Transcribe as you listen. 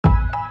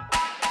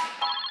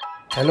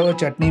Hello,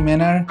 Chutney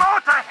Manor. Go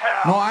to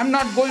hell! No, I'm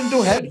not going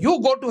to hell. You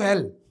go to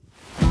hell.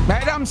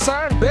 Madam,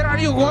 sir, where are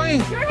you going?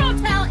 Your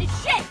hotel is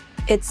shit!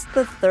 It's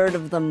the 3rd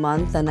of the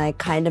month, and I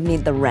kind of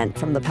need the rent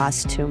from the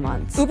past 2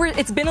 months. Uber,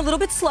 it's been a little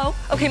bit slow.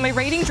 Okay, my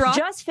rating dropped.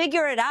 Just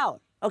figure it out,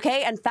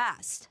 okay? And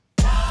fast.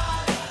 The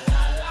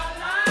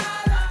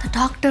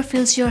doctor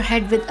fills your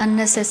head with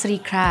unnecessary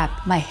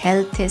crap. My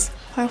health is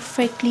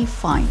perfectly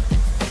fine.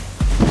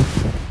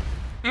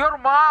 Your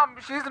mom,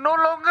 she's no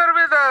longer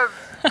with us.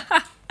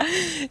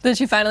 Did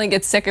she finally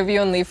get sick of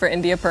you and leave for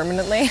India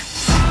permanently?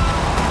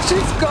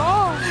 She's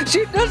gone.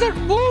 She doesn't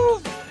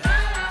move.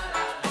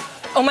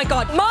 Oh my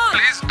God, Mom!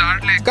 Please,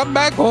 darling. Come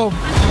back home.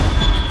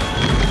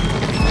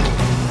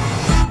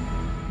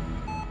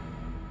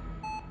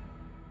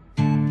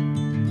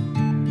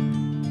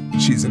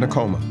 She's in a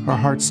coma. Her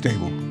heart's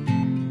stable.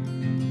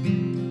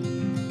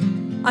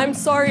 I'm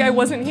sorry I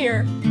wasn't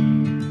here.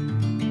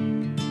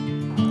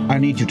 I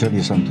need to tell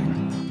you something.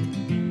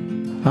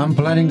 I'm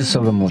planning to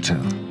sell the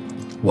motel.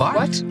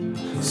 What?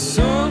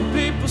 Some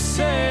people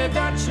say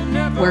that you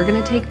never. We're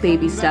gonna take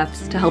baby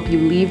steps to help you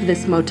leave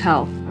this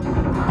motel.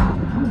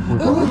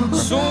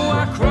 So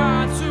I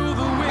cry to the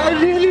wind.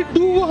 I really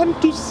do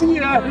want to see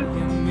her.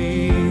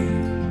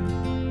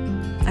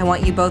 I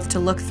want you both to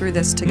look through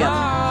this together.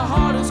 My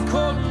heart is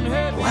cold and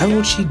heavy. Why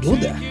would she do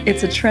that?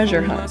 It's a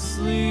treasure hunt.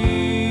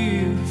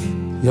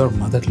 Your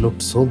mother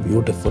looked so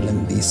beautiful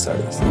in these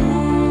sarees.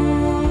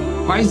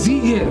 Why is he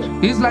here?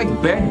 He's like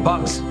bed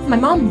bugs. My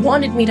mom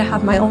wanted me to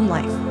have my own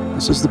life.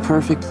 This is the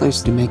perfect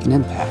place to make an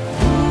impact.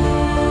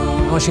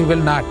 No, she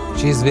will not.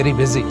 She is very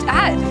busy.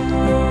 Dad!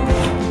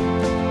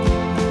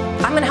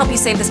 I'm gonna help you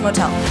save this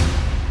motel.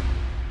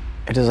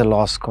 It is a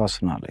lost cause,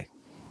 Sonali.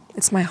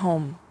 It's my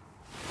home.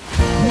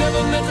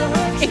 Never meant to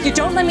hurt If you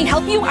don't let me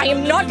help you, I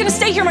am not gonna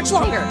stay here much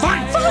longer.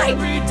 Fine, fine!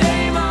 every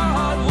day. My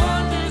heart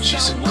wonders.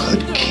 She's a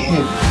good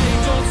kid.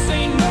 Don't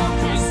say no,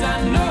 'cause I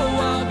know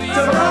I'll be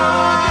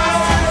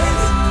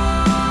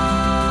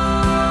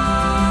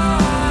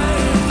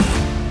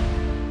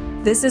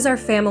This is our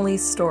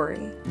family's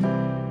story.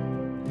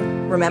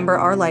 Remember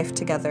our life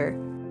together.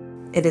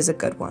 It is a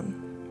good one.